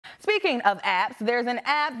Speaking of apps, there's an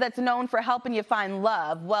app that's known for helping you find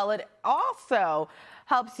love. Well, it also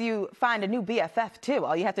helps you find a new BFF too.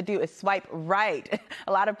 All you have to do is swipe right.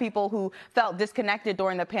 A lot of people who felt disconnected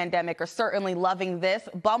during the pandemic are certainly loving this.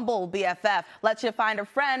 Bumble BFF lets you find a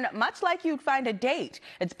friend much like you'd find a date.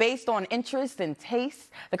 It's based on interest and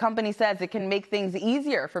tastes. The company says it can make things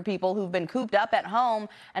easier for people who've been cooped up at home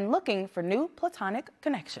and looking for new platonic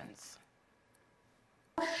connections.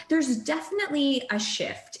 There's definitely a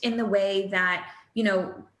shift in the way that,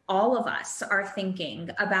 all of us are thinking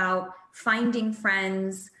about finding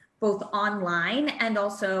friends both online and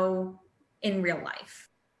also in real life.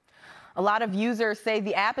 A lot of users say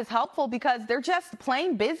the app is helpful because they're just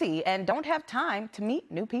plain busy and don't have time to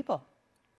meet new people.